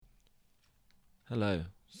Hello.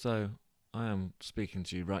 So, I am speaking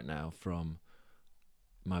to you right now from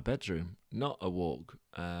my bedroom, not a walk,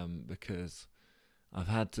 because I've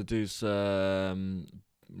had to do some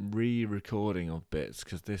re-recording of bits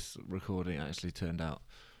because this recording actually turned out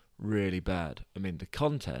really bad. I mean, the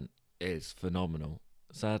content is phenomenal.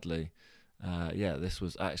 Sadly, this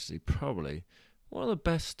was actually probably one of the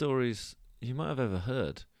best stories you might have ever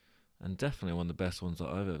heard, and definitely one of the best ones that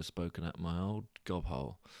I've ever spoken at my old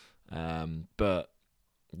gobhole. But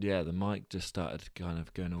yeah, the mic just started kind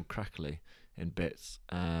of going all crackly in bits.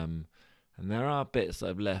 And there are bits that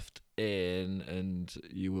I've left in, and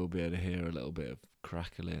you will be able to hear a little bit of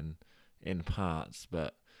crackling in parts,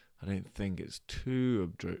 but I don't think it's too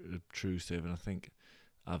obtrusive, and I think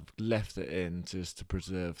I've left it in just to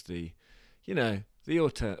preserve the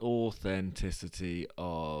authenticity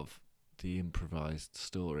of the improvised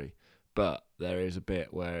story. But there is a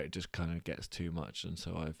bit where it just kind of gets too much, and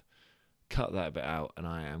so I've cut that bit out, and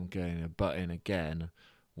I am going to butt in again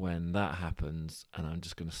when that happens, and I'm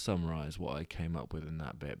just going to summarise what I came up with in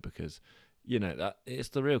that bit, because that it's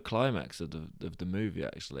the real climax of the movie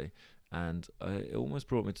actually, and it almost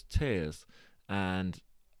brought me to tears, and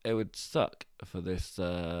it would suck for this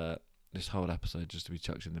whole episode just to be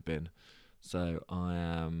chucked in the bin. So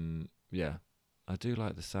I do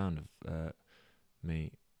like the sound of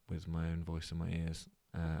me with my own voice in my ears,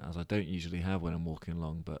 as I don't usually have when I'm walking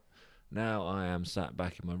along, but now I am sat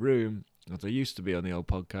back in my room, as I used to be on the old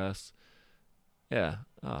podcasts.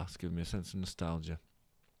 It's giving me a sense of nostalgia.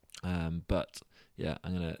 But yeah,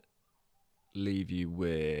 I'm going to leave you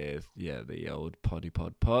with, the old poddy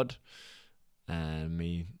pod and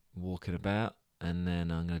me walking about, and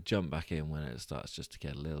then I'm going to jump back in when it starts just to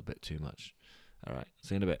get a little bit too much. Alright,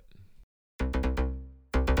 see you in a bit.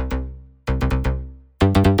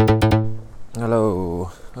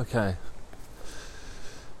 Hello. Okay.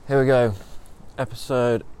 Here we go.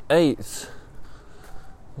 Episode 8.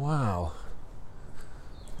 Wow.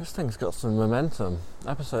 This thing's got some momentum.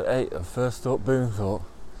 Episode 8 of First Thought, Boon Thought.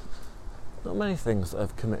 Not many things that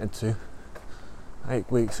I've committed to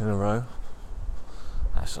 8 weeks in a row.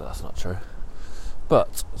 Actually, that's not true.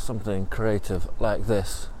 But something creative like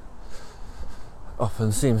this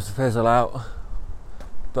often seems to fizzle out.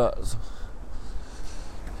 But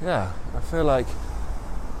I feel like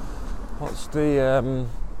what's the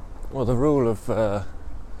rule of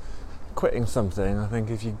quitting something? I think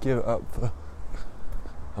if you give it up for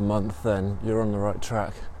a month, then you're on the right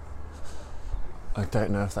track. I don't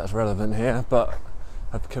know if that's relevant here, but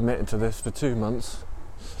I've committed to this for 2 months.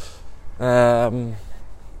 But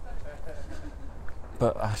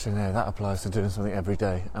actually no, that applies to doing something every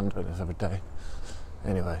day. I'm doing this every day.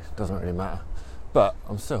 Anyway, doesn't really matter. But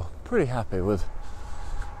I'm still pretty happy with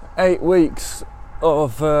 8 weeks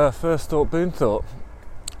of First Thought, Boon Thought.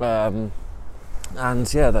 And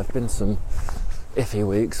there've been some iffy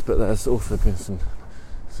weeks, but there's also been some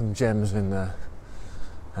gems in there.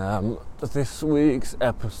 This week's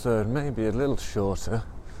episode may be a little shorter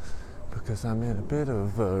because I'm in a bit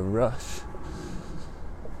of a rush.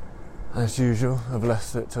 As usual, I've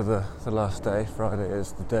left it to the last day. Friday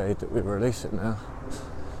is the day that we release it now.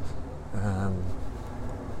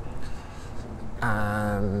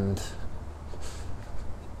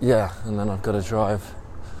 And then I've got to drive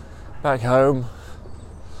back home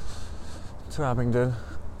to Abingdon,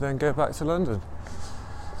 then go back to London.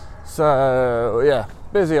 So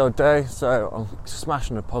busy old day. So I'm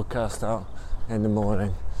smashing a podcast out in the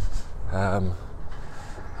morning. I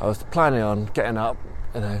was planning on getting up,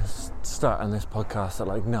 starting this podcast at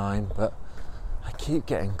like 9, but I keep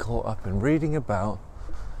getting caught up in reading about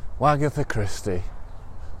Agatha Christie,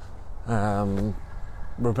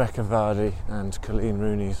 Rebecca Vardy and Colleen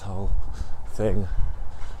Rooney's whole thing,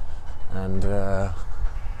 and I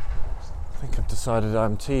think I've decided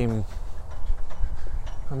I'm team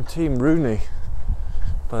Rooney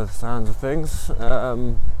by the sounds of things.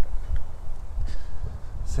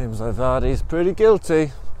 Seems like Vardy's pretty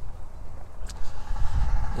guilty.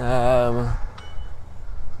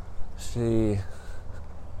 She,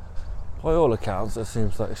 by all accounts, it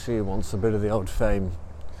seems like she wants a bit of the old fame.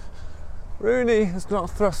 Rooney has not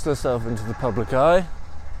thrust herself into the public eye,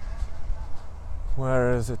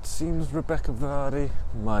 whereas it seems Rebecca Vardy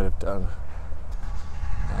might have done.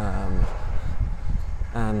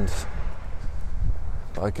 And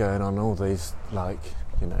by going on all these,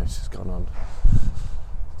 she's gone on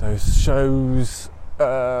those shows.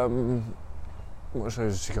 What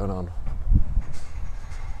shows has she gone on?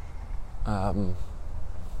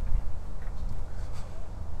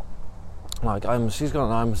 She's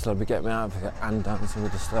gone on I'm a Celebrity, Get Me Out of Here, and Dancing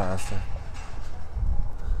with the Stars. So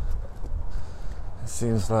it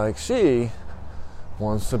seems like she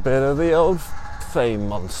wants a bit of the old fame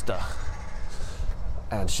monster.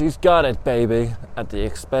 And she's got it, baby, at the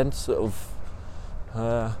expense of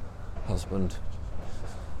her husband.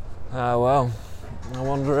 Well, I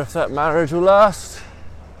wonder if that marriage will last.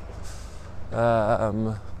 Yeah,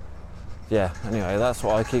 anyway, that's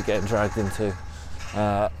what I keep getting dragged into.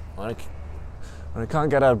 When I can't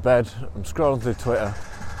get out of bed, I'm scrolling through Twitter,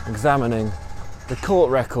 examining the court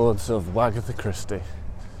records of Wagatha Christie.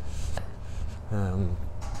 I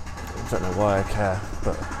don't know why I care,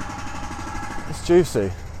 but it's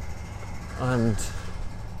juicy. And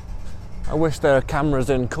I wish there were cameras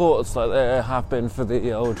in courts like there have been for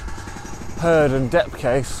the old Heard and Depp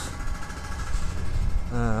case.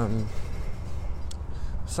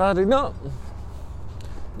 Sadly not.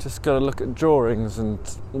 Just got to look at drawings and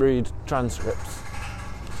read transcripts.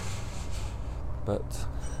 But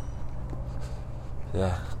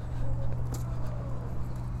yeah,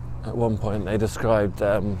 at one point they described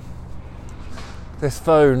this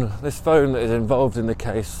phone that is involved in the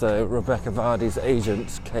case, Rebecca Vardy's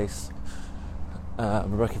agent's case.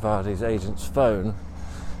 Rebecca Vardy's agent's phone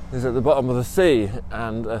is at the bottom of the sea,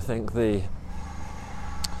 and I think the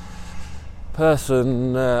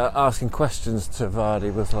person asking questions to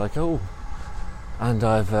Vardy was like, "Oh, and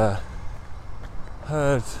I've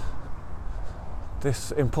heard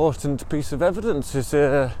this important piece of evidence is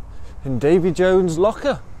in Davy Jones'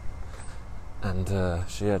 locker," and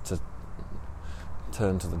she had to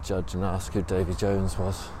turn to the judge and ask who Davy Jones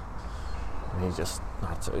was, and he just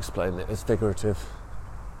had to explain that it was figurative.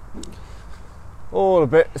 All a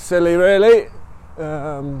bit silly, really,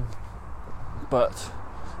 but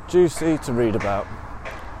juicy to read about.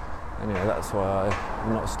 Anyway, that's why I've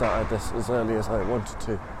not started this as early as I wanted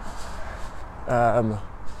to.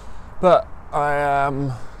 But I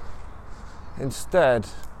am instead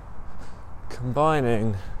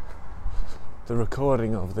combining the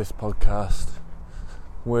recording of this podcast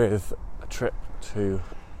with a trip to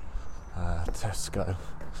Tesco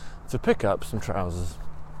to pick up some trousers.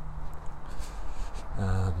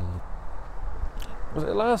 Was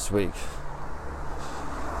it last week?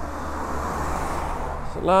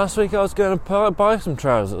 Last week I was going to buy some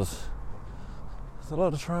trousers. There's a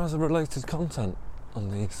lot of trouser related content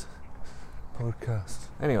on these podcasts.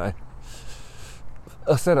 Anyway,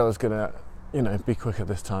 I said I was going to, be quicker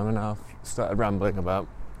this time, and now I've started rambling about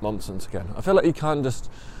nonsense again. I feel like you can't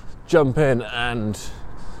just jump in and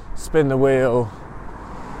spin the wheel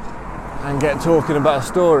and get talking about a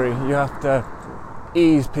story. You have to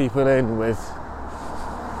ease people in with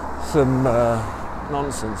some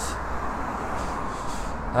nonsense.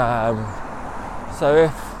 So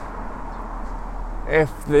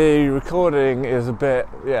if the recording is a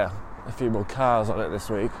few more cars on it this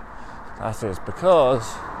week, that is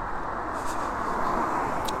because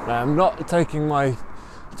I'm not taking my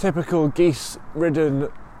typical geese-ridden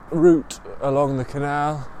route along the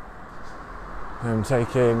canal. I'm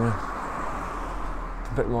taking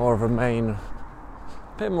a bit more of a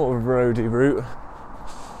roady route.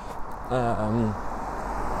 I'm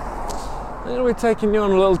going to be taking you on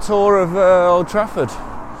a little tour of Old Trafford.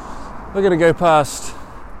 We're going to go past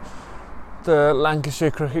the Lancashire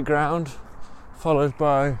Cricket Ground, followed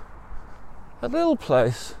by a little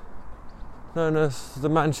place known as the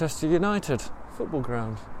Manchester United Football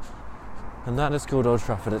Ground, and that is called Old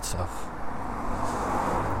Trafford itself.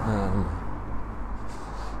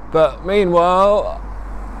 But meanwhile,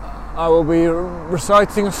 I will be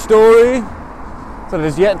reciting a story that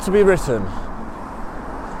is yet to be written.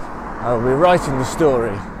 I will be writing the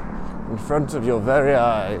story in front of your very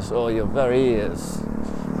eyes or your very ears.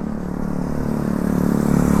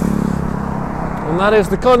 And that is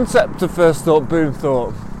the concept of First Thought, Boon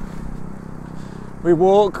Thought. We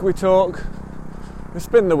walk, we talk, we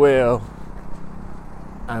spin the wheel,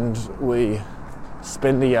 and we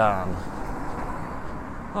spin the yarn.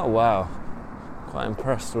 Oh wow, quite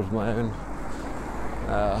impressed with my own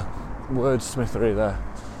wordsmithery there.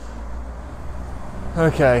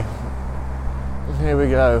 Okay, here we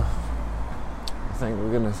go. I think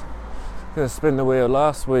we're gonna spin the wheel.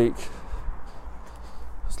 Last week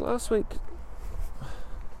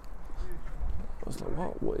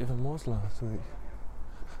what even was last week?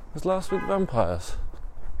 Was last week vampires?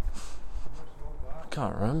 I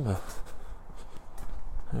can't remember.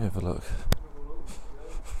 Let me have a look.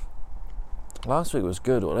 Last week was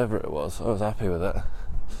good, whatever it was. I was happy with it.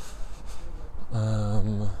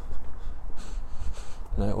 No,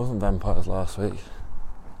 it wasn't vampires last week.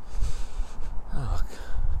 Oh,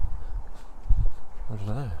 I don't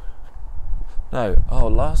know. No,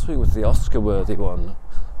 last week was the Oscar-worthy one.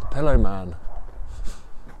 The Pillow Man.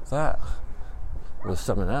 That was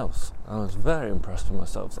something else. I was very impressed with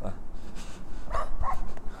myself there.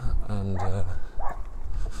 And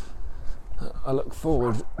I look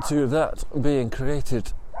forward to that being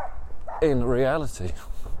created in reality.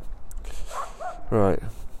 Right.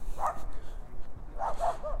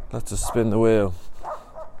 Let's just spin the wheel.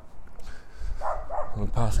 I'm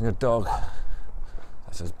passing a dog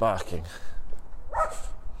that is barking.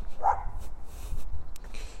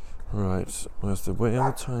 Right, where's the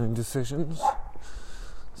wheel? Tiny decisions.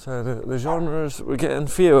 So the genres, we're getting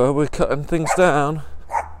fewer, we're cutting things down.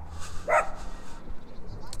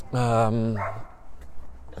 A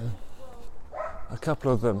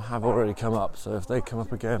couple of them have already come up, so if they come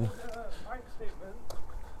up again,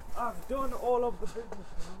 I've done all of the business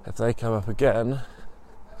now. if they come up again,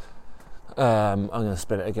 I'm going to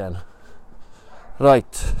spin it again.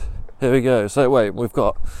 Right, here we go. So wait, we've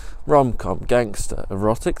got rom-com, gangster,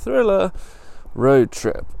 erotic thriller, road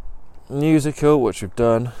trip, musical, which we've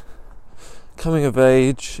done, coming of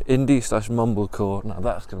age, indie/mumblecore. Now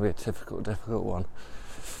that's going to be a difficult one.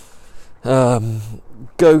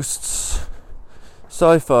 Ghosts,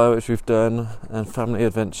 sci-fi, which we've done, and family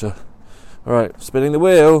adventure. Alright, spinning the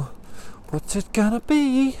wheel. What's it gonna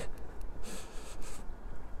be?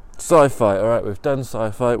 Sci-fi. Alright, we've done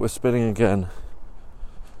sci-fi, we're spinning again.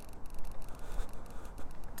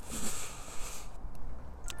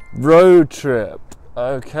 Road trip.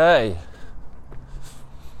 Okay.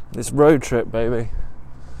 It's road trip, baby.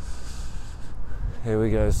 Here we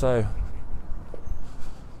go. So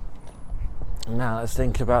now let's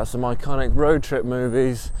think about some iconic road trip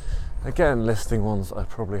movies. Again, listing ones I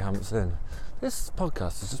probably haven't seen. This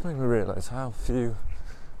podcast has just made me realise how few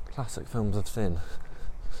classic films I've seen,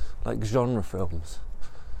 like genre films.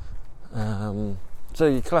 So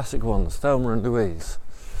your classic ones, Thelma and Louise.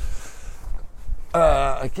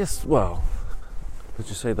 I guess, well, would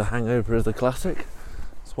you say The Hangover is a classic?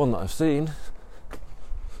 It's one that I've seen.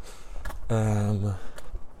 No,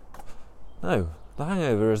 The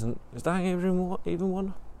Hangover isn't. Is The Hangover even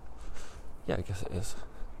one? Yeah, I guess it is.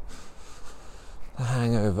 The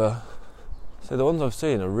Hangover. So the ones I've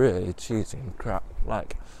seen are really cheesy and crap,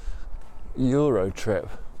 like Euro Trip,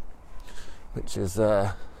 which is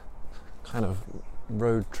a kind of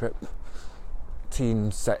road trip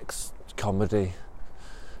teen sex comedy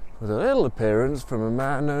with a little appearance from a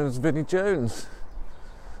man known as Vinnie Jones.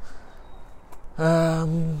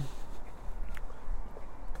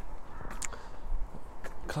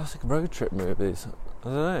 Classic road trip movies. I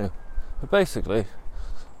don't know, but basically,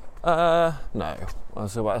 no. I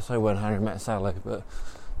say When Harry Met Sally, but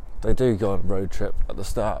they do go on a road trip at the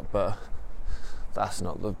start, but that's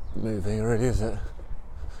not the movie, really, is it?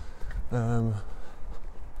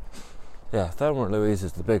 Yeah, Thelma and Louise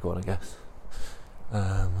is the big one, I guess.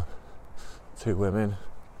 Two women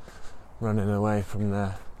running away from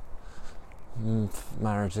their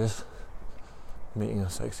marriages, meeting a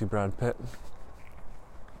sexy Brad Pitt.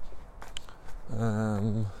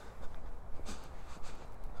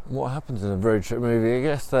 What happens in a road trip movie? I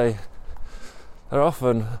guess they're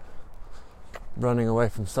often running away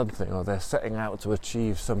from something, or they're setting out to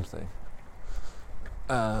achieve something.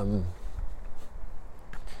 And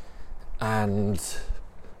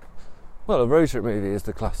well, a road trip movie is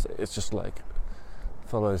the classic. It's just like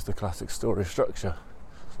follows the classic story structure.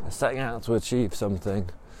 They're setting out to achieve something.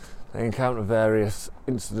 They encounter various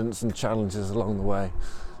incidents and challenges along the way.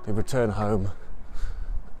 They return home,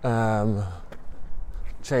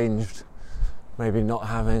 changed, maybe not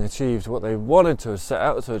having achieved what they wanted to set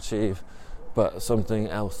out to achieve, but something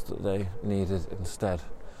else that they needed instead.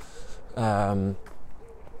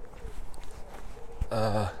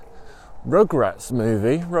 Rugrats the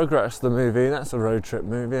movie, that's a road trip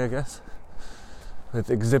movie, I guess,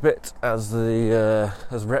 with Exhibit as the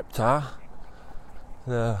as Reptar,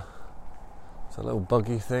 it's a little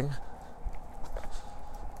buggy thing.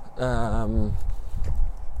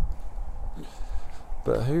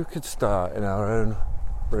 But who could star in our own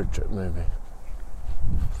road trip movie?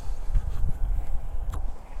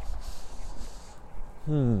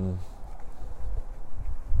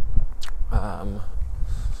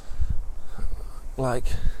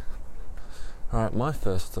 Alright, my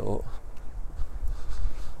first thought,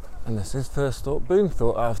 and this is first thought, Boone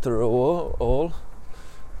thought after all,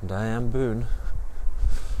 and I am Boone.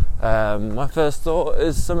 My first thought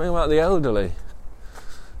is something about the elderly.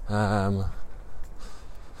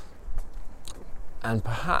 And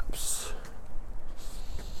perhaps,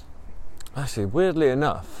 actually, weirdly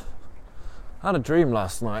enough, I had a dream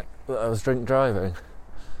last night that I was drink driving.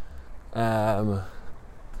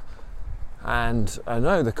 And I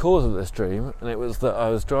know the cause of this dream, and it was that I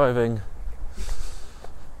was driving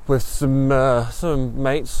with some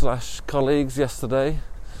mates / colleagues yesterday,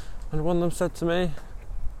 and one of them said to me,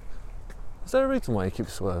 "Is there a reason why you keep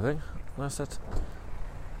swerving?" And I said,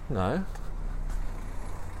 "No.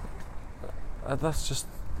 That's just.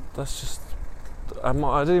 I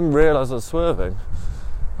didn't even realise I was swerving.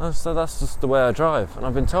 I said that's just the way I drive, and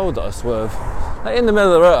I've been told that I swerve like in the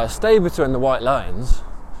middle of the road. I stay between the white lines,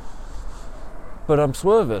 but I'm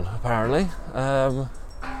swerving apparently. But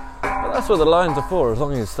that's what the lines are for. As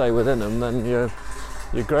long as you stay within them, then you're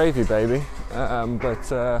gravy, baby. Yeah,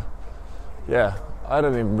 I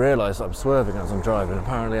don't even realise I'm swerving as I'm driving.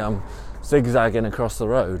 Apparently, I'm zigzagging across the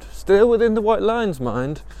road, still within the white lines,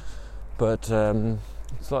 mind, but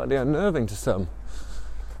slightly unnerving to some."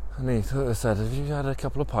 And he sort of said, "Have you had a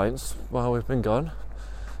couple of pints while we've been gone?"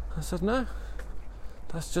 I said, "No,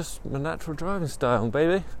 that's just my natural driving style,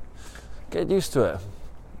 baby. Get used to it."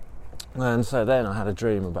 And so then I had a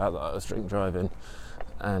dream about that I was drink driving,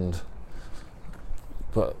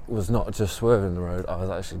 but was not just swerving the road, I was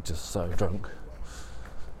actually just so drunk.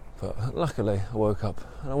 But luckily I woke up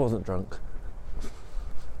and I wasn't drunk.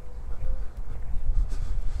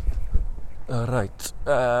 Right.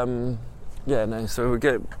 So we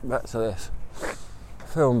get back to this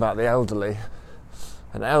film about the elderly,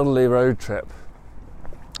 an elderly road trip.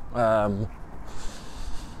 The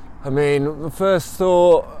first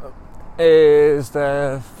thought is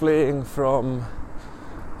they're fleeing from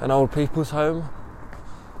an old people's home,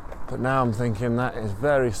 but now I'm thinking that is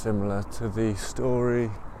very similar to the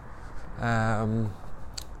story, so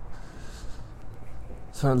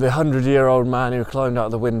the 100-year-old man who climbed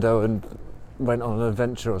out the window and went on an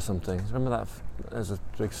adventure or something. Remember that? There's a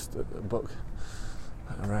big book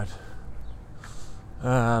that I read.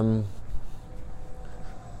 I've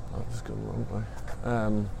just gone the wrong way.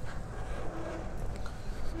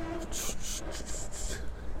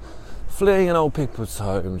 Fleeing an old people's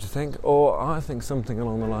home, do you think? Or I think something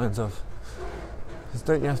along the lines of,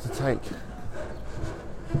 don't you have to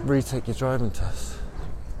retake your driving test?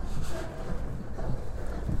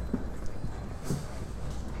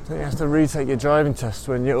 Don't you have to retake your driving test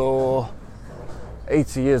when you're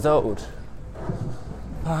 80 years old?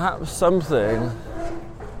 Perhaps something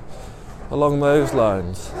along those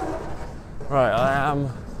lines. Right, I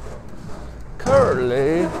am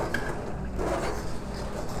currently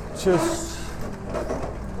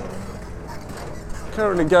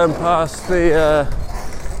going past the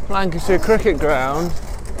Lancashire cricket ground,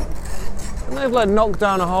 and they've knocked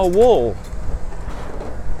down a whole wall.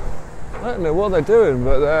 I don't know what they're doing,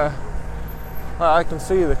 but I can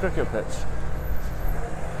see the cricket pitch.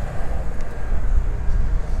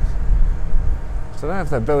 So I don't know if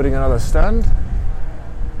they're building another stand.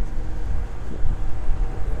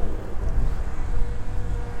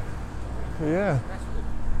 Yeah.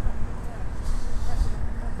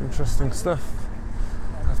 Interesting stuff.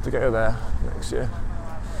 I have to go there next year.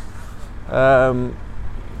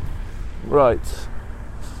 Right.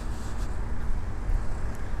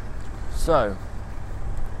 So,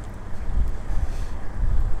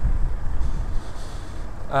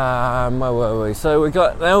 where were we? So we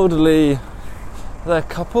got an elderly, they're a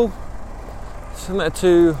couple. So they're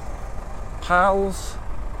two pals,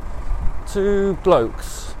 two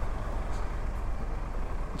blokes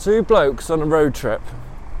on a road trip.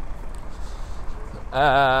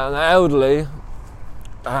 They're elderly,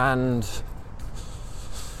 and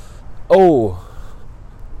how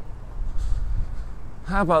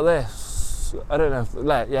about this? I don't know if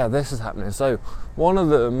this is happening. So one of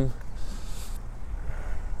them,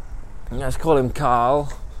 let's call him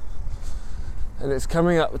Carl, and it's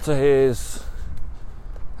coming up to his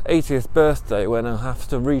 80th birthday when he'll have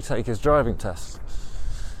to retake his driving test.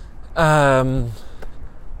 And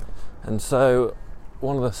so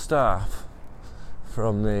one of the staff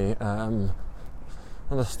from the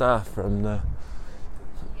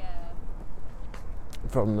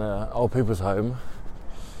old people's home,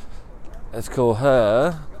 let's call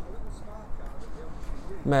her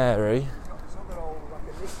Mary,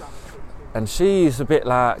 and she's a bit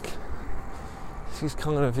she's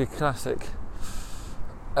kind of your classic,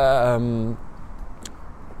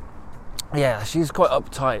 she's quite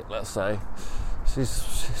uptight, let's say.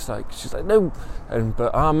 She's like no,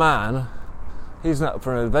 but our man, he's not up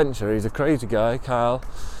for an adventure. He's a crazy guy, Kyle.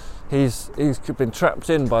 He's been trapped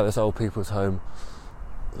in by this old people's home,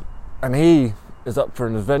 and he is up for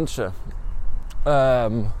an adventure.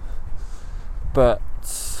 But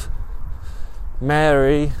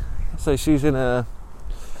Mary, so she's in a.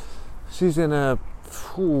 Mary's in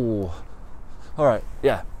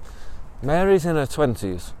her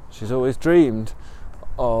 20s. She's always dreamed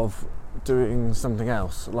of doing something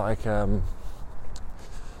else, like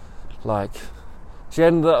like, she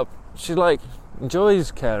ended up, she like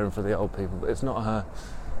enjoys caring for the old people, but it's not her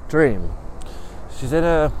dream. She's in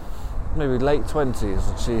her maybe late 20s,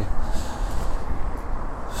 and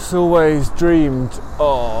she's always dreamed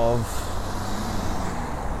of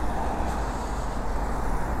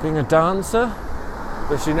being a dancer,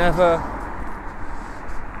 but she never,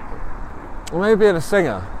 or maybe being a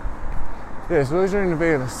singer. Yeah, she's always dreamed of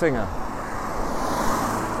being a singer.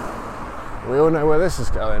 We all know where this is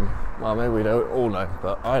going. Well, maybe we don't all know,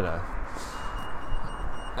 but I know.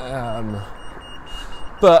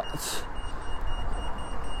 But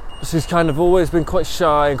she's kind of always been quite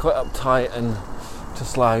shy and quite uptight, and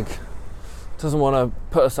just like doesn't want to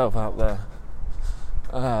put herself out there.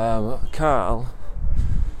 Carl,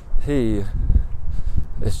 he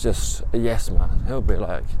is just a yes man. He'll be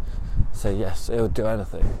like, say yes, he'll do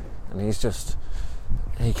anything, and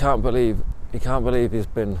he can't believe he's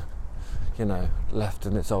been, you know, left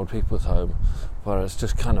in this old people's home, where it's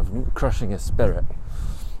just kind of crushing his spirit.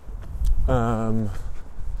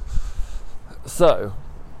 So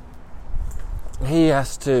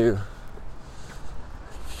he's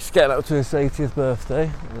getting up to his 80th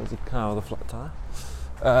birthday. There's a car with a flat tyre,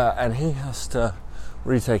 and he has to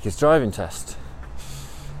retake his driving test.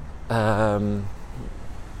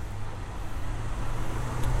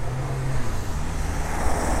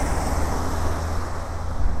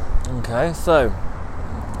 Okay, so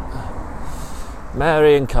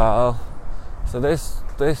Mary and Carl. So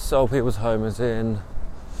this old people's home is in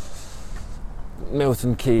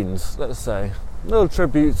Milton Keynes, let's say. A little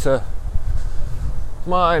tribute to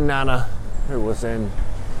my nana, who was in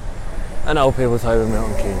an old people's home in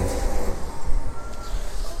Milton Keynes.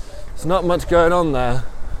 There's not much going on there.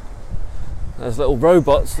 There's little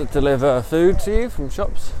robots that deliver food to you from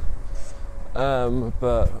shops,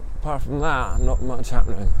 but apart from that, not much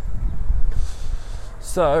happening.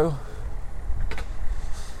 So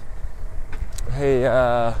he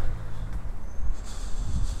what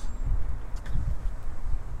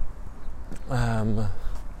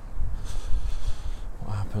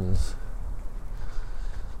happens?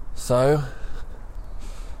 So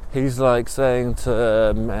he's like saying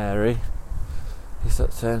to Mary, he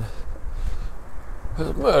starts saying,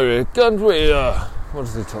 Mary, can't we what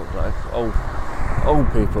does he talk like?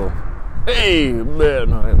 Old people. Hey, Mary.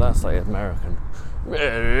 No, that's like American.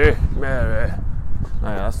 Mary.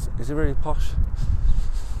 No, is he really posh?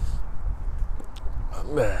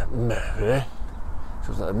 Mary. She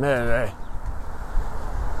was like, Mary.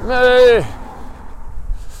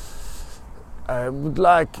 I would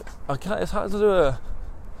like, it's hard to do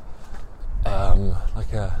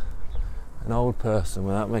an old person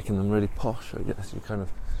without making them really posh. I guess you kind of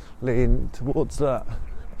lean towards that.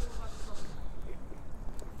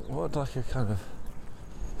 What, like a kind of,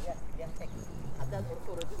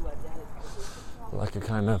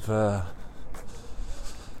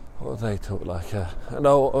 what do they talk like?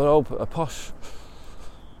 A posh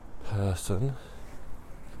person.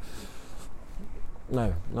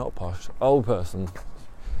 No, not posh. Old person.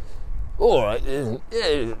 All right,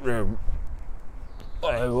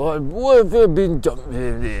 what have you been jumping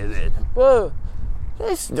in there then? Well,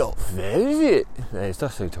 that's not fair, is it? Yes,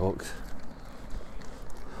 that's who talks.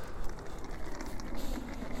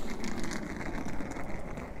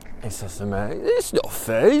 He says to me, it's not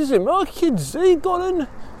fair, is it? My kids, they gone on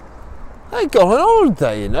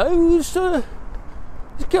holiday, you know. It's going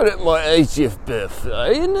at my 80th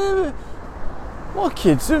birthday, and my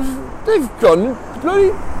kids they've gone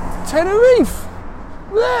bloody Tenerife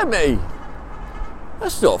without me.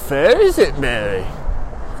 That's not fair, is it, Mary?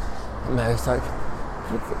 And Mary's like,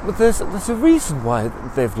 but there's a reason why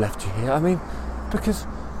they've left you here. I mean, because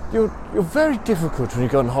you're very difficult when you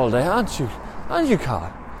go on holiday, aren't you? Aren't you,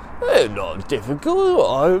 Carl? They're not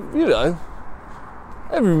difficult.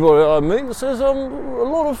 Everybody I meet says I'm a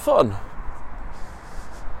lot of fun.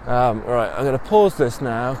 Right, I'm going to pause this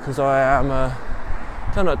now because I am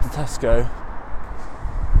going up to Tesco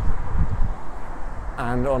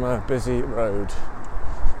and on a busy road.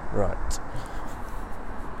 Right.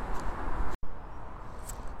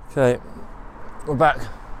 Okay, we're back.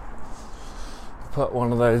 Put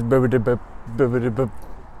one of those put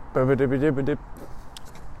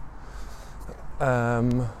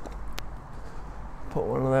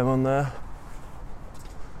one of them on there.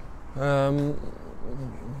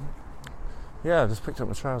 Yeah, I just picked up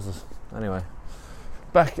my trousers. Anyway,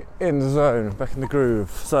 back in the zone, back in the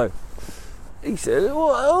groove. So he said,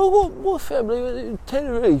 what family was in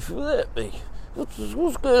Tenerife? Will that be?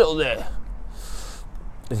 What's going on there?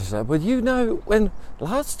 And he said, well, you know, when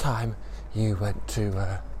last time you went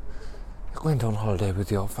on holiday with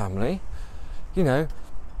your family, you know,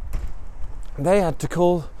 they had to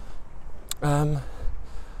call, they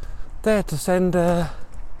had to send a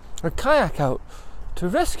kayak out to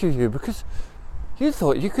rescue you because you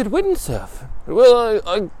thought you could windsurf. Well,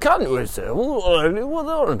 I can't windsurf. What are you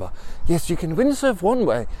on about? Yes, you can windsurf one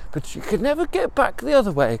way, but you could never get back the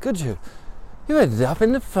other way, could you? You ended up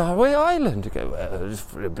in the faraway island. You go, well,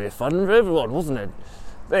 it'd be fun for everyone, wasn't it?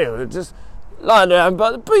 They were just lying around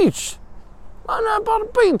by the beach. Lying around by the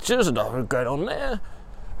beach. There's nothing going on there.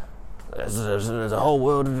 There's a whole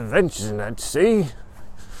world of adventures in that sea.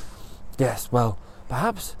 Yes, well,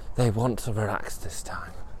 perhaps they want to relax this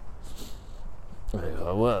time.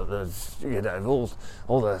 Well, there's,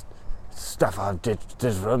 all the stuff I've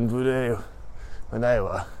just run through when they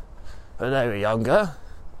were younger.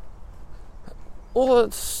 All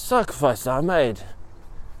the sacrifice I made.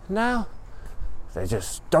 Now, they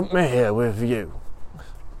just dumped me here with you.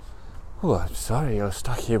 Oh, I'm sorry you're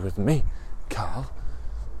stuck here with me, Carl.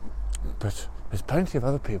 But there's plenty of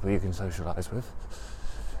other people you can socialise with.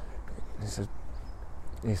 He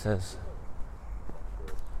says,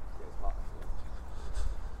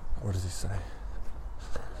 what does he say?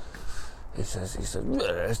 He says, it's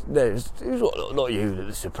not you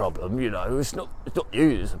that's the problem, it's not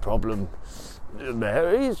you that's the problem,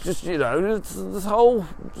 Mary, it's just, this whole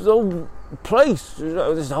place,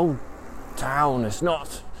 this whole town, it's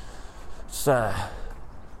not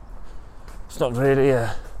really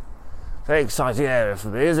a very exciting area for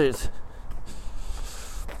me, is it?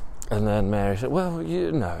 And then Mary said, well,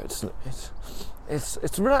 it's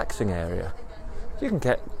a relaxing area. You can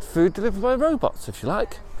get food delivered by robots if you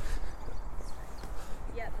like.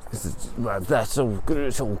 Well, that's all good.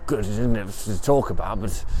 It's all good, isn't it, to talk about?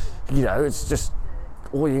 But it's just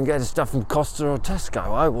all you can get is stuff from Costa or Tesco.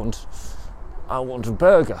 I want a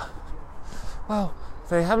burger. Well,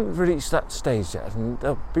 they haven't reached that stage yet, and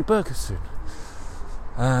there'll be burgers soon.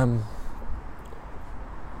 And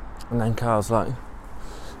then Carl's like,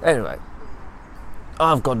 anyway,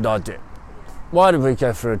 I've got an idea. Why don't we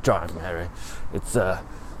go for a drive, Mary? It's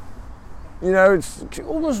it's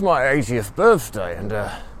almost my 80th birthday, and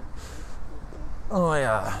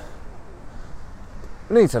I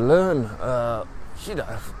need to learn.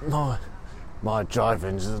 My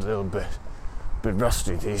driving's a little bit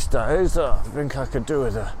rusty these days. I think I could do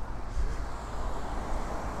with a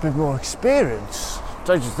bit more experience,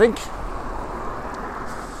 don't you think?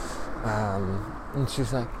 And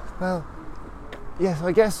she's like, well, yes,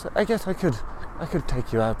 I guess I could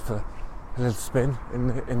take you out for a little spin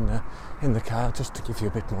in the car just to give you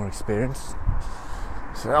a bit more experience.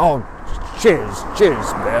 So, oh, cheers,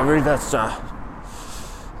 Mary. That's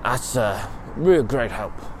real great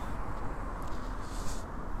help.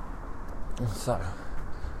 So,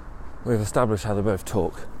 we've established how they both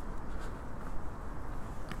talk,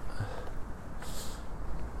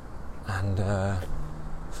 and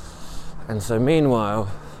so meanwhile,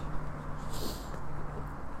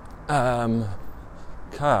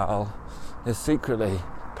 Carl is secretly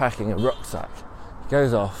packing a rucksack. He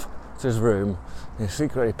goes off to his room. He's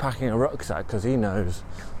secretly packing a rucksack because he knows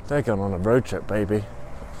they're going on a road trip, baby.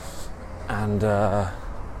 And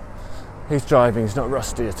his driving's not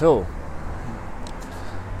rusty at all.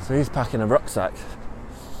 So he's packing a rucksack,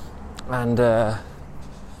 and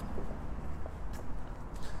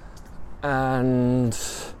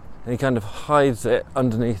he kind of hides it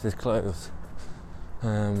underneath his clothes.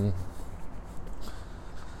 And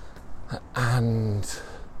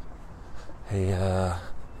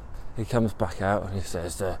he comes back out and he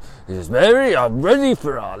says, Mary, I'm ready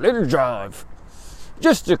for our little drive.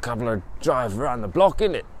 Just a couple of drives around the block,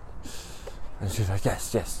 innit? And she's like,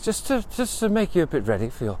 yes, just to make you a bit ready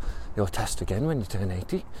for your test again when you turn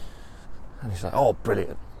 80. And he's like, oh,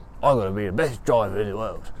 brilliant. I'm going to be the best driver in the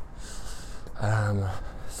world.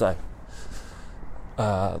 So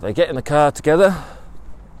they get in the car together,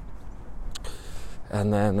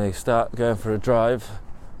 and then they start going for a drive.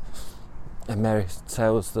 And Mary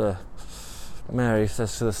says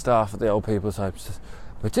to the staff at the old people's home, she says,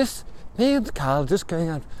 me and Carl just going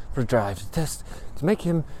out for a drive to make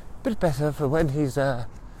him a bit better for when he's, for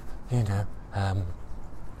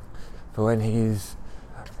when he's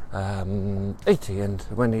 80 and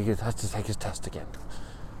when he has to take his test again.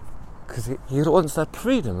 Because he wants that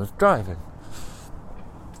freedom of driving.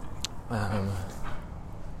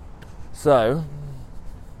 So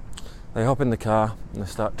they hop in the car and they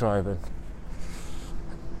start driving.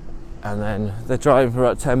 And then they're driving for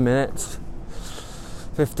about 10 minutes,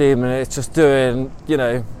 15 minutes, just doing,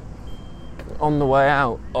 on the way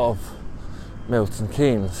out of Milton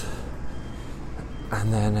Keynes.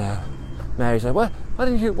 And then Mary said, why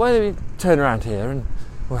don't we turn around here and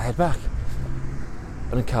we'll head back?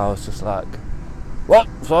 And Carl's just like, What?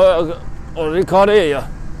 Sorry, I can't hear you.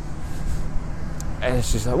 And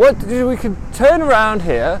she's like, what? We can turn around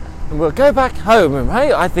here and we'll go back home. And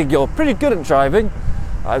hey, I think you're pretty good at driving.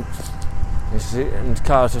 And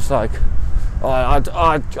Carl's just like,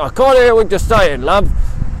 I can't hear what you're saying, love.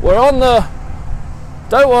 We're on the...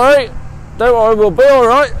 Don't worry, we'll be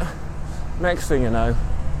alright. Next thing you know,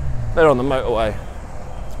 they're on the motorway.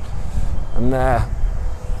 And they're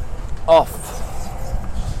off.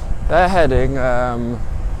 They're heading, where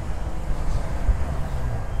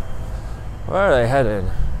are they heading?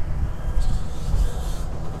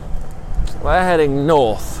 They're heading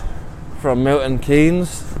north from Milton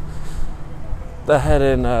Keynes. They're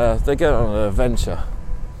heading, they're going on an adventure.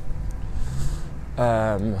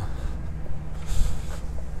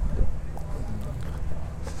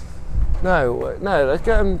 No,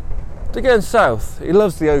 they're going south. He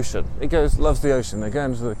loves the ocean. Loves the ocean. They're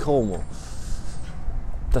going to the Cornwall.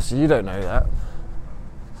 You don't know that.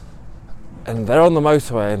 And they're on the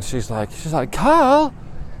motorway, and she's like, Carl,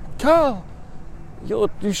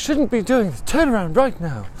 you shouldn't be doing this. Turn around right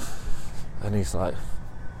now. And he's like,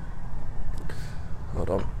 hold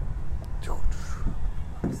on.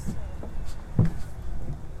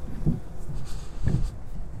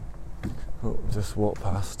 Oh, just walk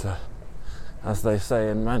past, as they say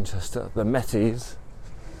in Manchester, the Metties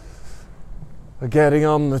are getting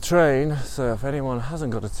on the train. So if anyone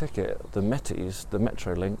hasn't got a ticket, the Metties, the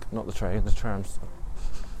Metro link, not the train, the trams,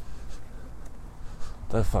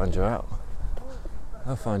 they'll find you out.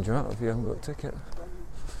 They'll find you out if you haven't got a ticket.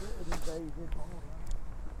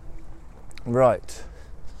 Right.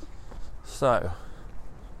 So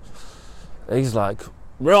he's like,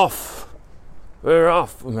 we're off.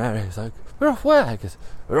 And Mary's like, we're off where? He goes,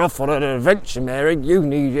 we're off on an adventure, Mary. You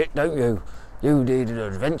need it, don't you? You need an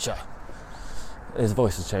adventure. His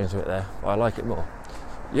voice has changed a bit there, but I like it more.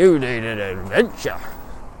 You need an adventure.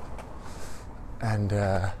 And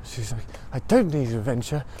she's like, I don't need an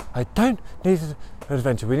adventure. I don't need an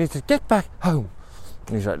adventure. We need to get back home.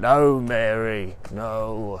 And he's like, no, Mary,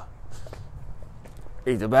 no.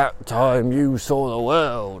 It's about time you saw the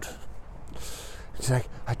world. She's like,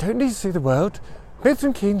 I don't need to see the world.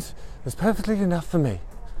 Milton Keynes is perfectly enough for me.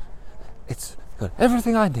 It's got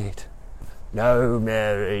everything I need. No,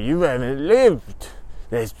 Mary, you haven't lived.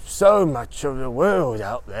 There's so much of the world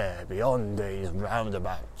out there beyond these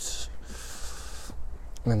roundabouts.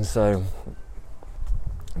 And so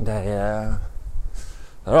they're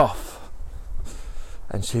off.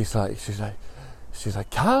 And she's like,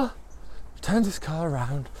 Carl, turn this car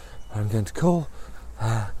around. I'm going to call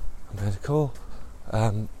the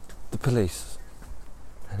police.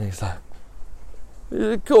 And he's like,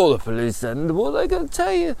 you call the police then, what are they going to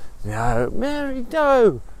tell you? No, Mary,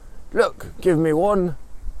 no. Look, give me one.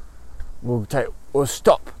 We'll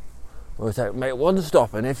stop. Make one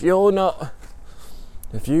stop. And if you don't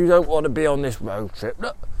want to be on this road trip,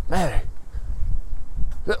 look, Mary,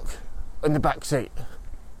 look, in the back seat.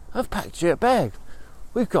 I've packed you a bag.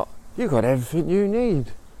 You've got everything you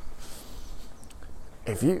need.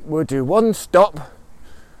 We'll do one stop,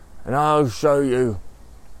 and I'll show you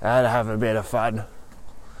how to have a bit of fun.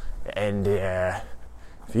 And if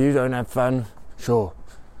you don't have fun, sure,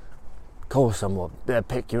 call someone. They'll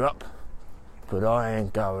pick you up. But I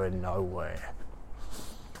ain't going nowhere.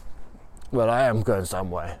 Well, I am going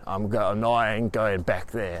somewhere. I ain't going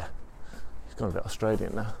back there. It's gone a bit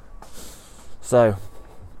Australian now. So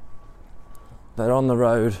they're on the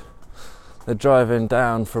road. They're driving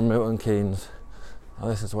down from Milton Keynes. Oh,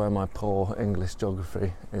 this is where my poor English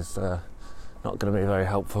geography is not going to be very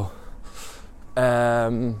helpful.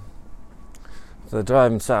 So they're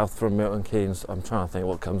driving south from Milton Keynes. I'm trying to think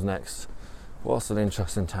what comes next. What's an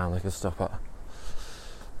interesting town they could stop at?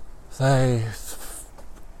 They're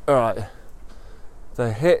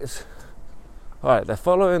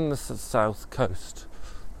following the south coast.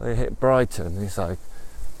 They hit Brighton. He's like,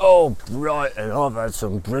 oh, Brighton, I've had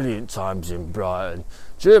some brilliant times in Brighton.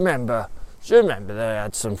 Do you remember they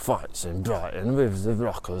had some fights in Brighton with the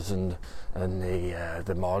rockers and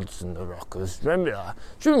the mods and the rockers? Do you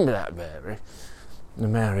remember that, Mary?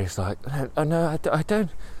 And Mary's like, oh, no, I don't.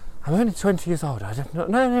 I'm only 20 years old. I have no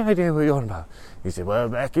idea what you're on about. He said, well,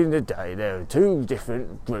 back in the day, there were two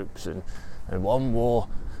different groups, and one wore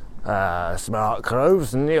smart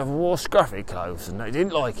clothes and the other wore scruffy clothes, and they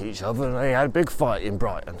didn't like each other, and they had a big fight in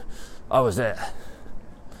Brighton. I was there.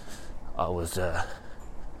 I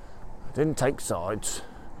didn't take sides.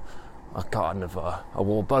 I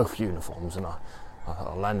wore both uniforms, and I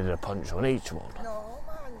landed a punch on each one.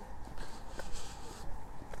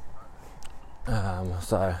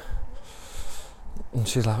 And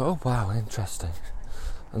she's like, oh wow, interesting.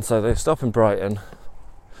 And so they stop in Brighton,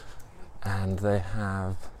 and they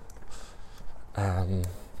have. Try and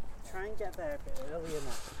get there a bit earlier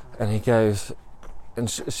next time. And he goes, and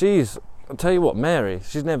she's. I'll tell you what, Mary.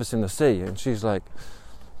 She's never seen the sea, and he's like,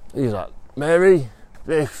 Mary,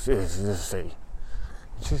 this is the sea.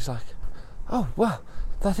 And she's like, oh well,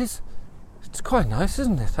 it's quite nice,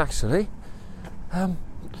 isn't it? Actually,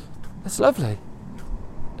 it's lovely.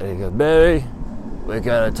 And he goes, Mary, we're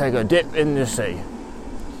gonna take a dip in the sea.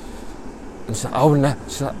 And she's like, oh no.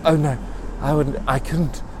 She's like, oh no, I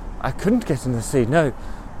couldn't get in the sea. No,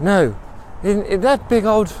 in that big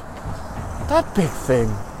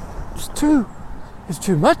thing. It's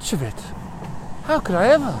too much of it. How could I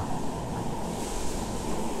ever?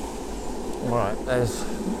 Alright, there's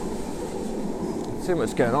too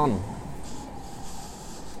much going on.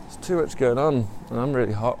 There's too much going on, and I'm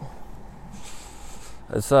really hot.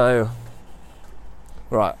 And so,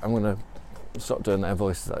 right, I'm going to stop doing their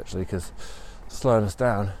voices actually, because it's slowing us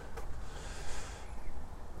down.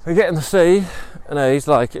 We get in the sea, and he's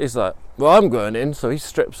like, well, I'm going in, so he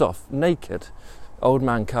strips off naked. Old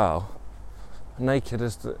man Carl, naked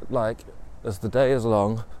as the day is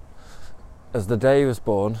long, as the day he was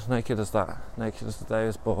born, naked as the day he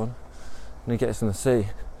was born, and he gets in the sea.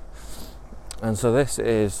 And so this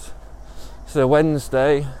is a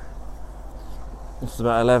Wednesday. It's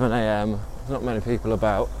about 11 a.m. There's not many people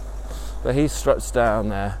about, but he struts down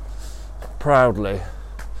there proudly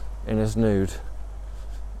in his nude,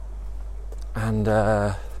 and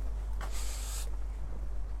the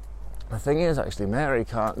thing is, actually, Mary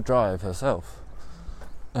can't drive herself.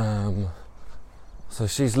 So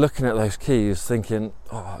she's looking at those keys thinking,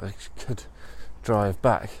 oh, I could drive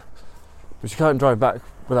back. But she can't drive back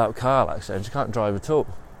without Carl, actually, and she can't drive at all.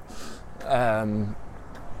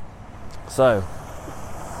 So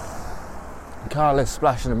Carl is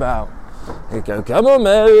splashing about. He'd go, come on,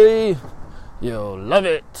 Mary, you'll love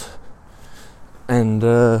it. And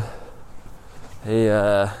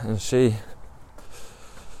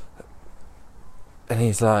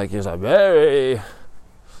he's like, Mary,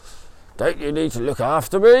 don't you need to look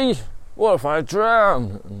after me? What if I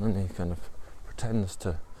drown? And then he kind of pretends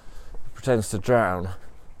to drown.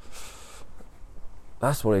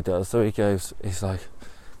 That's what he does. So he starts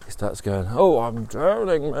going, oh, I'm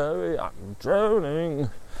drowning, Mary, I'm drowning.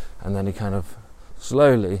 And then he kind of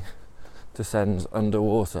slowly descends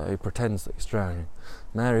underwater. He pretends that he's drowning.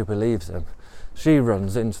 Mary believes him. She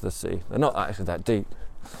runs into the sea. They're not actually that deep.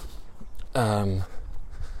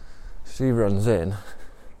 She runs in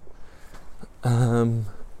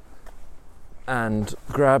and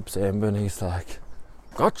grabs him, and he's like,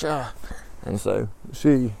 gotcha. And so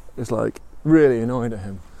she is like really annoyed at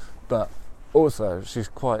him, but also she's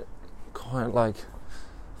quite like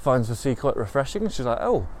finds the sea quite refreshing. She's like,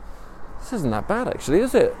 oh, this isn't that bad actually,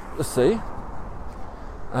 is it? The sea.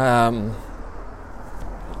 And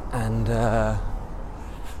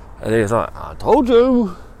he's like, I told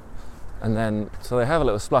you. And then, so they have a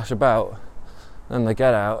little splash about, then they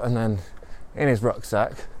get out, and then in his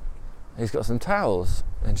rucksack, he's got some towels.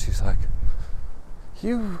 And she's like,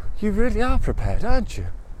 you really are prepared, aren't you?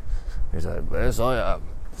 He's like, yes, I am.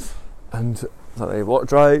 And so they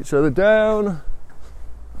dry each other down.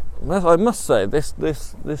 I must say,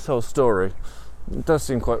 this whole story does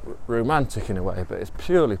seem quite romantic in a way, but it's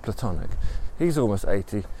purely platonic. He's almost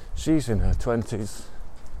 80, she's in her 20s.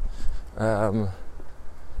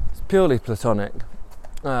 It's purely platonic.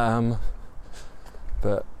 But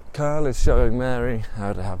Carl is showing Mary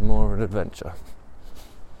how to have more of an adventure.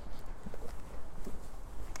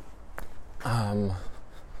 And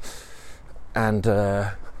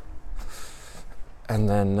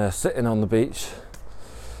then they're sitting on the beach,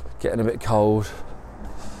 getting a bit cold,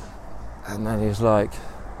 and then he's like,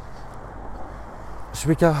 should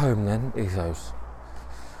we go home then? He goes,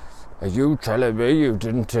 are you telling me you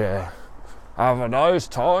didn't have a nice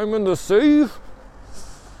time in the sea?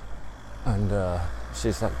 And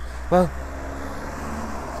she's like, well,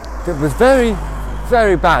 it was very,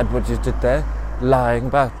 very bad what you did there, lying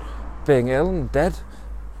about being ill and dead,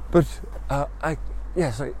 but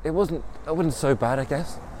it wasn't so bad, I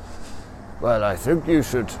guess. Well, I think you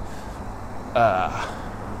should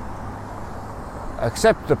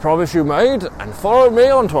accept the promise you made and follow me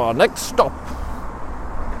on to our next stop.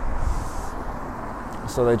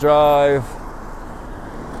 So they drive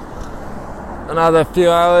another few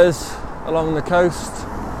hours along the coast.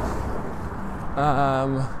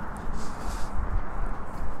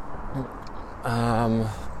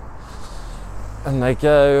 And they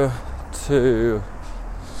go to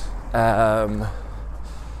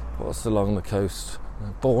what's along the coast?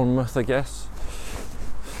 Bournemouth, I guess.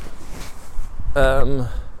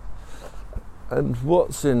 and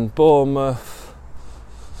what's in Bournemouth,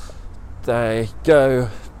 they go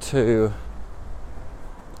to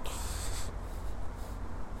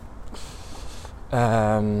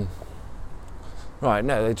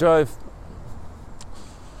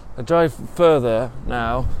they drive further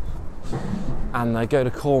now, and they go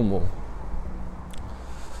to Cornwall.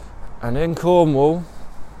 And in Cornwall,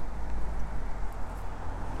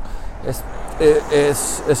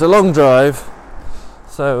 it's a long drive,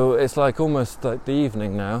 so it's like almost like the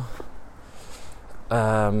evening now.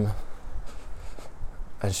 And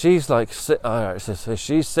she's like, so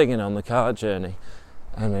she's singing on the car journey,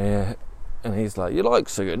 and he's like, "You like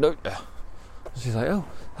singing, don't you?" And she's like, "Oh,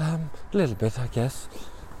 a little bit, I guess."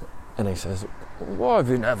 And he says, "Why have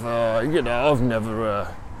you never, I've never,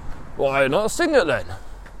 why not sing it then?"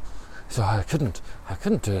 So I couldn't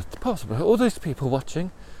do it. Possibly all those people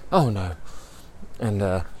watching. Oh no.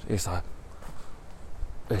 And he's like,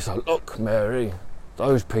 "Look, Mary,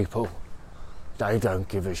 those people, they don't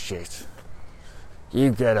give a shit.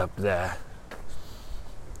 You get up there,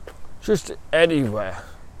 just anywhere.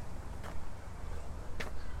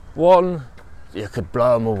 One, you could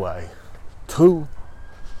blow them away. Two,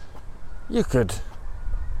 you could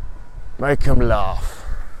make them laugh.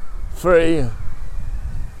 Three,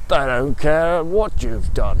 they don't care what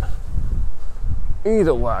you've done.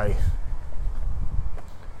 Either way,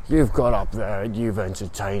 you've got up there and you've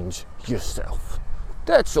entertained yourself.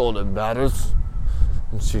 That's all that matters."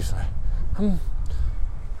 And she's like,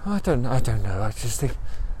 I don't know. I just think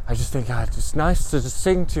it's nice to just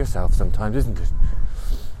sing to yourself sometimes, isn't it?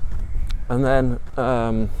 And then,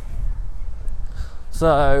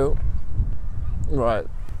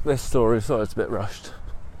 this story, sorry, it's a bit rushed.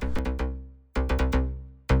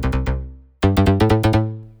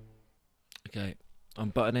 Okay, I'm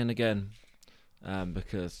butting in again,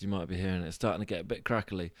 because you might be hearing it's starting to get a bit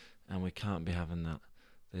crackly, and we can't be having that.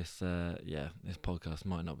 This podcast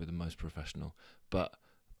might not be the most professional, but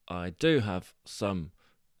I do have some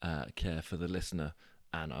care for the listener,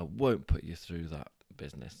 and I won't put you through that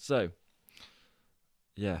business. So,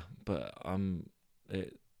 yeah, but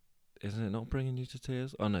isn't it not bringing you to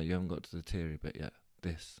tears? Oh no, you haven't got to the teary bit yet.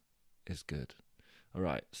 This is good. All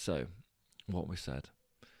right, so what we said.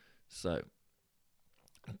 So,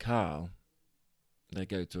 Carl, they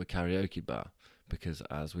go to a karaoke bar because,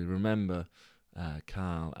 as we remember,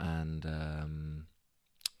 Carl and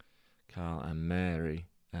Mary.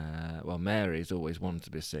 Mary's always wanted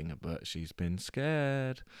to be a singer, but she's been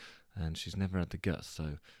scared, and she's never had the guts.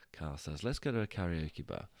 So Carl says, "Let's go to a karaoke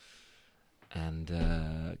bar," and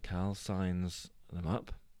Carl signs them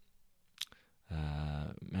up.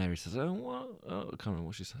 Mary says, "Oh, what? Oh, I can't remember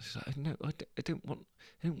what she says." She's like, "No, I don't want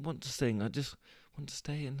to sing. I just want to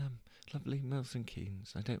stay in lovely Milton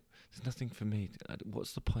Keynes. There's nothing for me.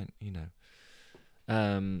 What's the point,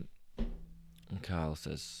 And Carl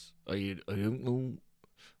says, I don't know."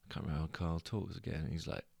 I can't remember how Carl talks again. He's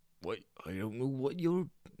like, "What? I don't know what you're..."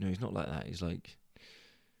 No, he's not like that. He's like,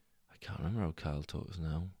 I can't remember how Carl talks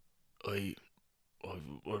now. He's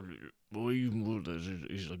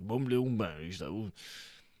like bumbly old man. He's like, "Well,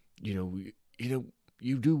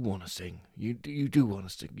 you do want to sing. You do want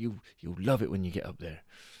to sing. You'll love it when you get up there."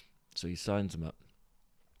 So he signs them up,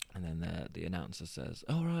 and then the announcer says,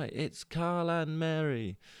 "All right, it's Carl and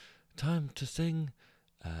Mary. Time to sing.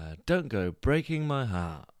 Don't Go Breaking My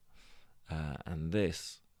Heart." And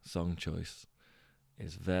this song choice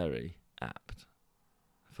is very apt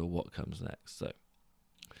for what comes next.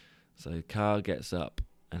 So Carl gets up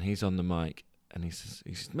and he's on the mic and he says,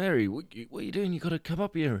 "Mary, what are you doing? You got to come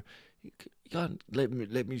up here. You can't let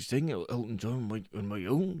me sing Elton John on my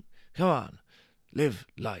own. Come on, live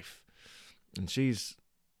life." And she's,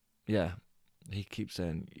 he keeps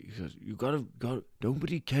saying, "You gotta,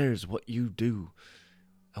 nobody cares what you do.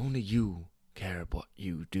 Only you care what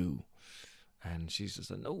you do." And she's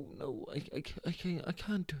just like, "No, I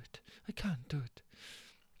can't do it. I can't do it."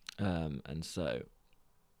 And so,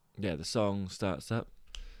 the song starts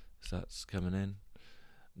coming in.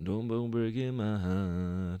 "Don't go breaking my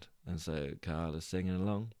heart." And so Carl is singing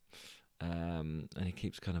along, and he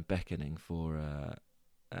keeps kind of beckoning for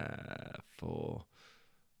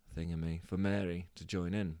Mary to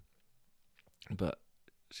join in, but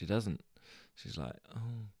she doesn't. She's like,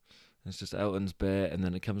 "Oh." It's just Elton's bit, and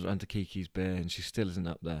then it comes around to Kiki's bit, and she still isn't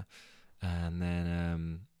up there. And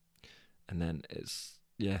then it's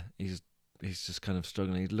he's just kind of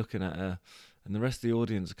struggling. He's looking at her, and the rest of the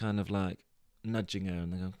audience are kind of like nudging her,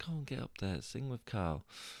 and they're going, "Come on, get up there, sing with Carl."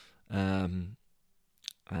 Then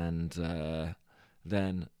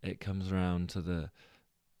it comes around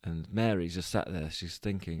and Mary's just sat there, she's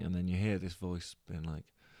thinking, and then you hear this voice being like,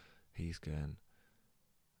 he's going,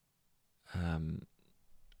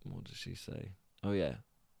 what does she say? Oh yeah,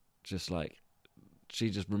 just like, she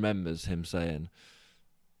just remembers him saying,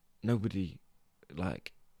 nobody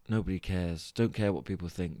cares, don't care what people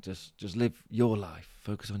think, just live your life,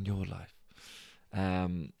 focus on your life.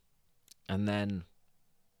 And then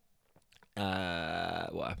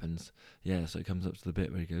what happens? Yeah, so it comes up to the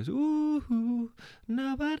bit where he goes, ooh,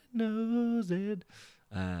 nobody knows it.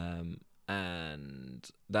 And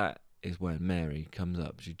that is when Mary comes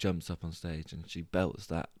up. She jumps up on stage and she belts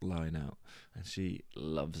that line out, and she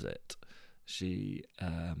loves it. She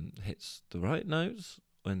hits the right notes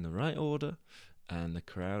in the right order, and the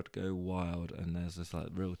crowd go wild, and there's this like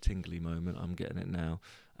real tingly moment. I'm getting it now,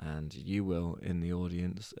 and you will in the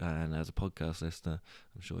audience, and as a podcast listener,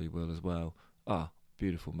 I'm sure you will as well.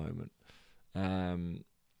 Beautiful moment. And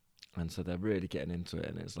so they're really getting into it,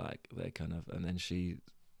 and it's like they kind of, and then she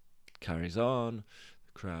carries on,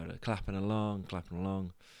 the crowd are clapping along,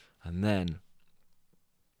 and then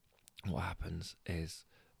what happens is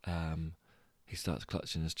he starts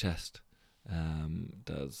clutching his chest.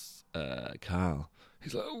 Does Carl?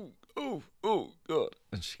 He's like, oh God,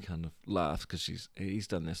 and she kind of laughs because he's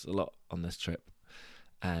done this a lot on this trip,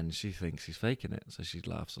 and she thinks he's faking it, so she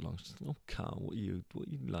laughs along. She's like, oh Carl, what you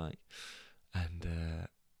like? And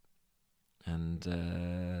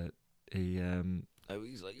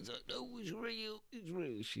he's like, no, it's real.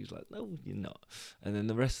 She's like, no, you're not. And then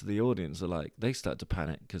the rest of the audience are like, they start to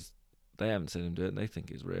panic because they haven't seen him do it, and they think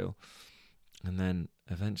it's real. And then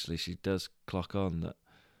eventually she does clock on that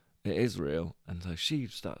it is real, and so she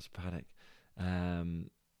starts to panic.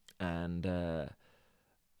 And then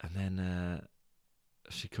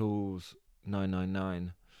she calls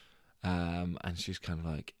 999, and she's kind of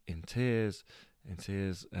like in tears, and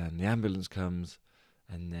the ambulance comes,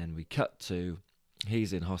 and then we cut to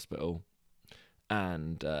he's in hospital,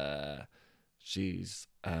 and she's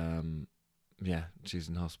in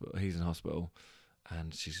hospital. He's in hospital.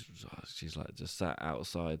 And she's like just sat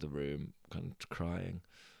outside the room, kind of crying,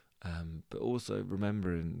 but also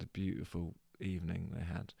remembering the beautiful evening they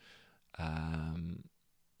had.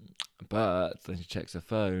 But then she checks her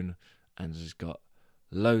phone, and she's got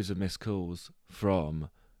loads of missed calls from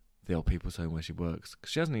the old people's home where she works,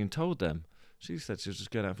 because she hasn't even told them. She said she was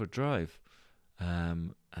just going out for a drive,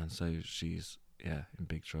 and so she's in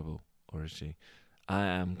big trouble, or is she? I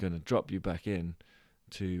am going to drop you back in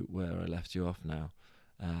to where I left you off now,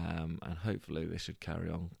 and hopefully this should carry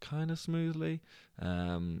on kind of smoothly.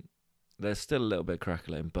 There's still a little bit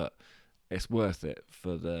crackling, but it's worth it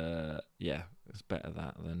for it's better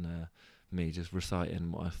that than me just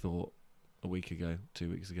reciting what I thought a week ago, 2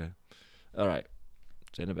 weeks ago. Alright,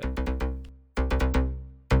 see you in a bit.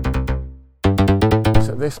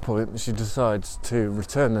 So at this point she decides to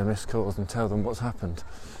return their missed calls and tell them what's happened,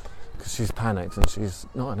 because she's panicked and she's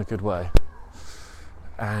not in a good way.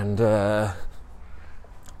 And a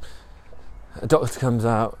doctor comes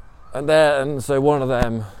out, and so one of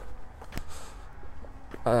them,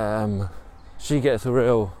 she gets a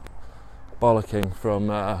real bollocking from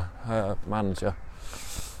her manager,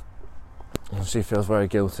 and she feels very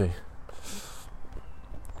guilty.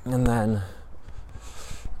 And then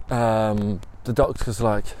the doctor's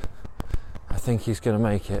like, I think he's going to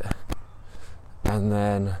make it. And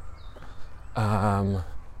then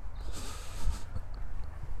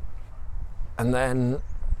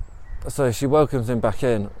so she welcomes him back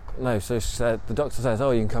in. No, so she said, the doctor says,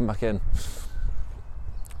 oh, you can come back in.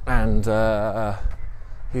 And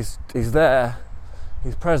he's there,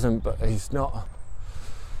 he's present, but he's not.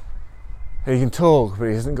 He can talk, but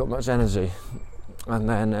he hasn't got much energy. And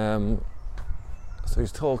then so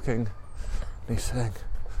he's talking, and he's saying,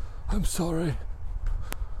 I'm sorry.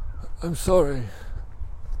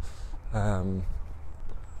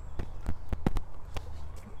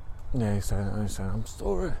 Yeah, he's saying, I'm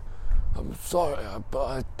sorry, but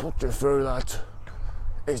I put you through that.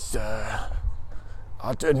 It's, I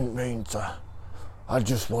didn't mean to. I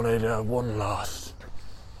just wanted one last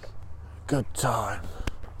good time.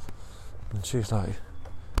 And she's like,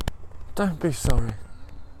 don't be sorry.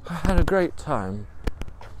 I had a great time.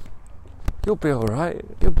 You'll be alright.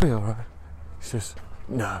 He says,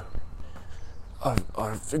 no. I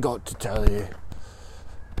forgot to tell you.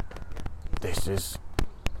 This is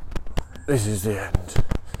the end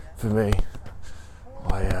for me.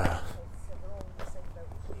 I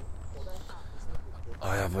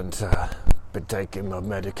haven't been taking my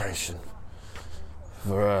medication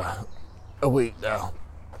for a week now.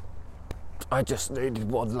 I just needed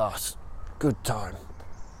one last good time.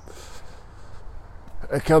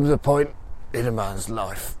 There comes a point in a man's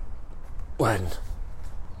life when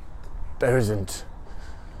there isn't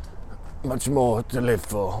much more to live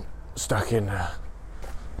for, stuck in a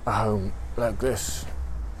home like this.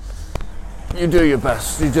 You do your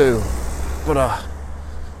best, you do, but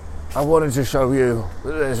I wanted to show you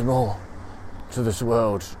that there's more to this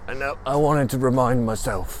world, and I wanted to remind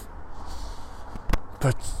myself.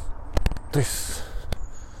 But this,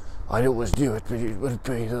 I always knew it would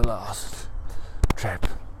be the last trip.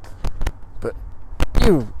 But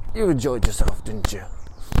you enjoyed yourself, didn't you?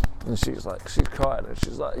 And she's crying, and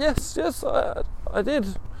she's like, yes, I did.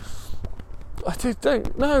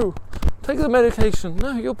 No, take the medication.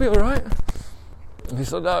 No, you'll be all right. And he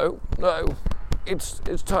said, no,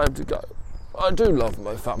 it's time to go. I do love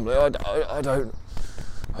my family. I don't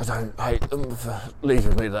hate them for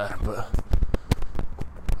leaving me there, but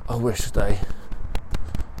I wish they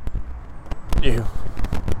knew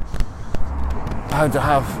how to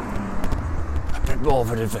have a bit more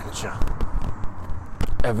of an adventure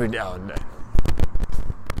every now and then.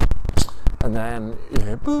 And then you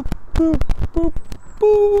hear boop, boop, boop,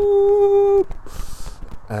 boop.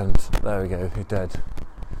 And there we go,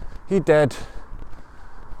 He dead.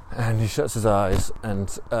 And he shuts his eyes,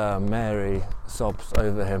 and Mary sobs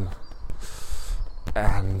over him.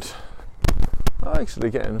 And I'm actually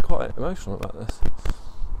getting quite emotional about this.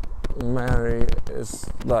 Mary is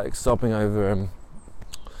like sobbing over him,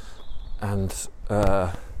 and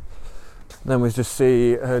then we just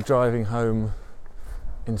see her driving home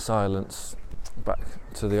in silence back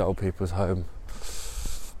to the old people's home,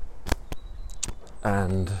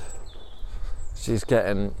 and she's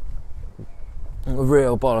getting a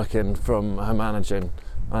real bollocking from her manager,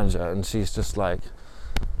 and she's just like,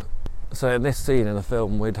 so in this scene in the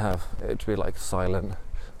film it'd be like silent,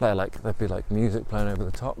 there'd be like music playing over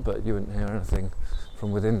the top, but you wouldn't hear anything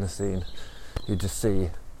from within the scene. You'd just see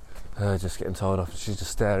her just getting told off, and she's just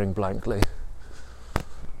staring blankly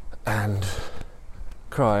and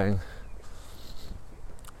crying,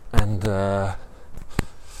 and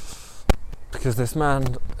because this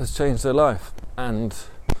man has changed her life. And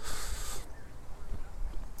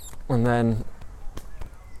then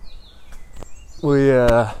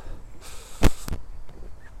I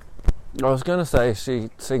was going to say she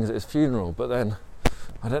sings at his funeral, but then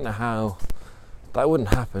I don't know how that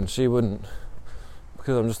wouldn't happen. She wouldn't,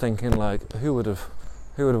 because I'm just thinking like, who would have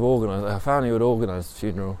organised it? Her family would organise the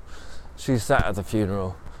funeral. She sat at the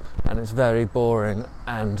funeral, and it's very boring.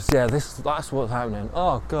 And yeah, that's what's happening.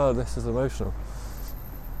 Oh God, this is emotional.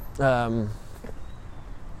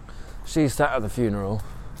 She sat at the funeral,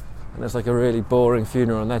 and it's like a really boring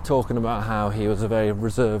funeral, and they're talking about how he was a very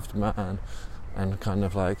reserved man and kind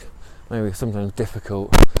of like maybe sometimes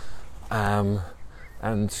difficult, and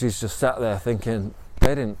she's just sat there thinking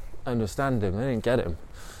they didn't understand him, they didn't get him.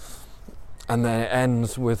 And then it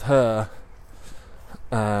ends with her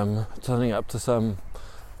turning up to some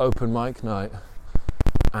open mic night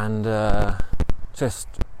and just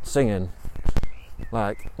singing,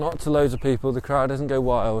 like not to loads of people, the crowd doesn't go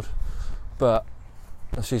wild, but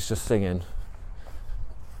she's just singing,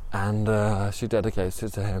 and she dedicates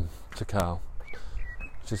it to him, to Carl.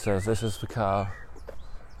 She says, "This is for Carl,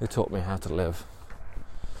 who taught me how to live."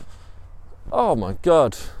 Oh my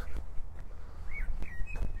God.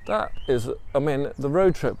 That is, I mean, the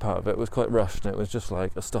road trip part of it was quite rushed, and it was just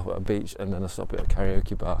like a stop at a beach and then a stop at a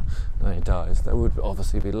karaoke bar, and then he dies. There would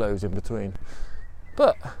obviously be loads in between.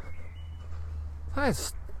 But that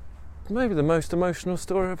is maybe the most emotional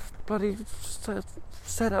story I've bloody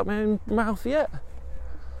said out my own mouth yet.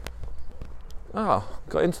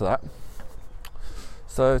 Got into that.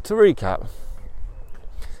 So to recap,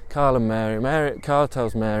 Carl and Mary, Carl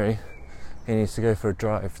tells Mary he needs to go for a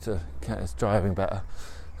drive to get his driving better,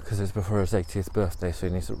 because it's before his 80th birthday, so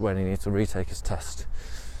he needs to retake his test.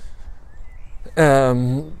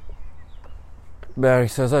 Mary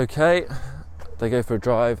says okay. They go for a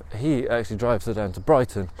drive. He actually drives her down to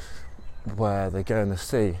Brighton, where they go in the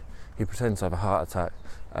sea. He pretends to have a heart attack.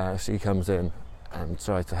 She comes in and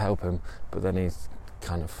tries to help him, but then he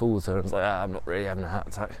kind of fools her and is like, I'm not really having a heart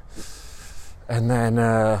attack. And then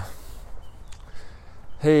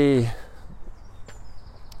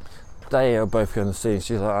they are both going to see, and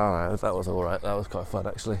she's like, oh, that was alright, that was quite fun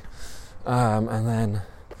actually. And then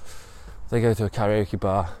they go to a karaoke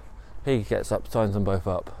bar. He gets up, signs them both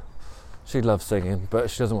up. She loves singing, but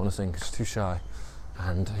she doesn't want to sing because she's too shy.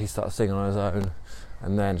 And he starts singing on his own,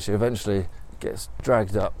 and then she eventually gets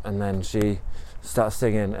dragged up, and then she starts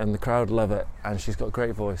singing, and the crowd love it, and she's got a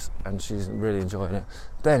great voice, and she's really enjoying it.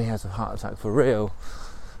 Then he has a heart attack for real.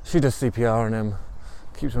 She does CPR on him,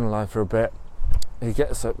 keeps him alive for a bit. He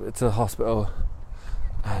gets up to the hospital,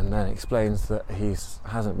 and then explains that he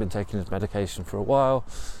hasn't been taking his medication for a while.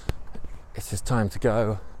 It's his time to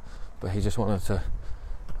go, but he just wanted to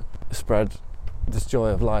spread this joy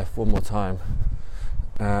of life one more time.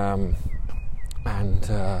 And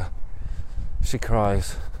she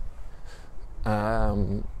cries.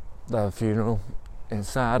 The funeral is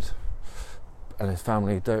sad, and his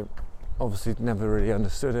family obviously never really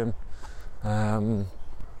understood him. And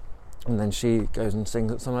then she goes and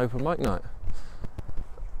sings at some open mic night.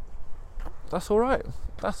 That's all right.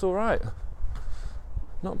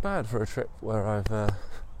 Not bad for a trip where I've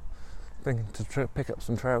been to pick up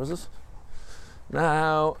some trousers.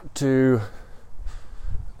 Now to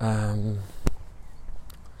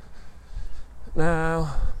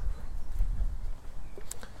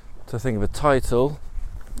think of a title.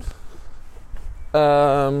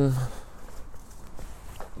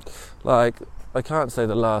 Like, I can't say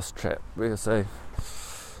the last trip. We can say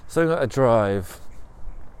something like a drive,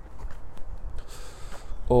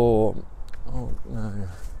 or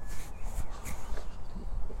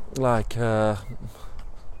like it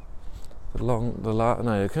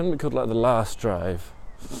couldn't be called like the last drive.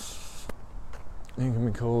 It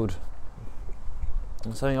can be called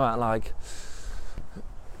something like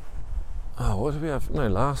what did we have? No,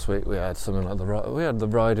 last week we had something like we had the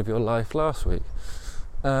ride of your life last week.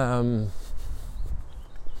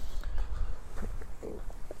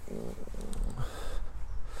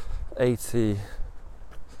 80.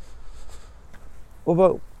 What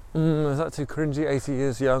about? Is that too cringy? 80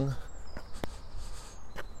 years young.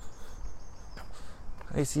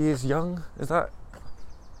 80 years young? Is that?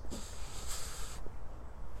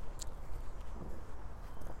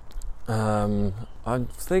 I'm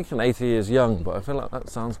thinking 80 years young, but I feel like that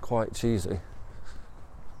sounds quite cheesy.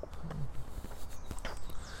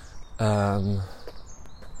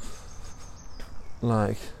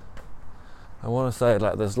 Like, I want to say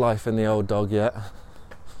like there's life in the old dog yet.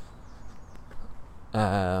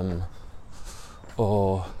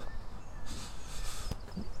 Or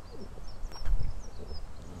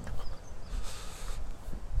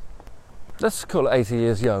let's call it 80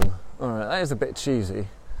 years young. Alright, that is a bit cheesy,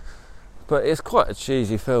 but it's quite a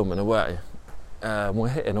cheesy film in a way. We're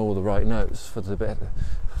hitting all the right notes for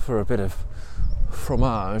a bit of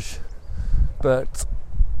fromage, but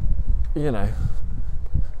you know,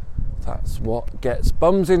 that's what gets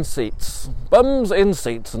bums in seats,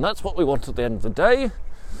 and that's what we want at the end of the day.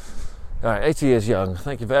 Alright, 80 years young.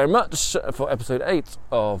 Thank you very much for episode 8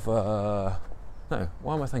 of no,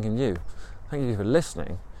 why am I thanking you? Thank you for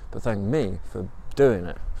listening, but thank me for doing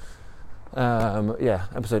it.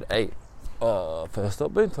 Episode 8 First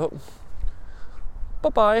Up Boon Top. Bye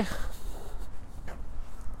bye.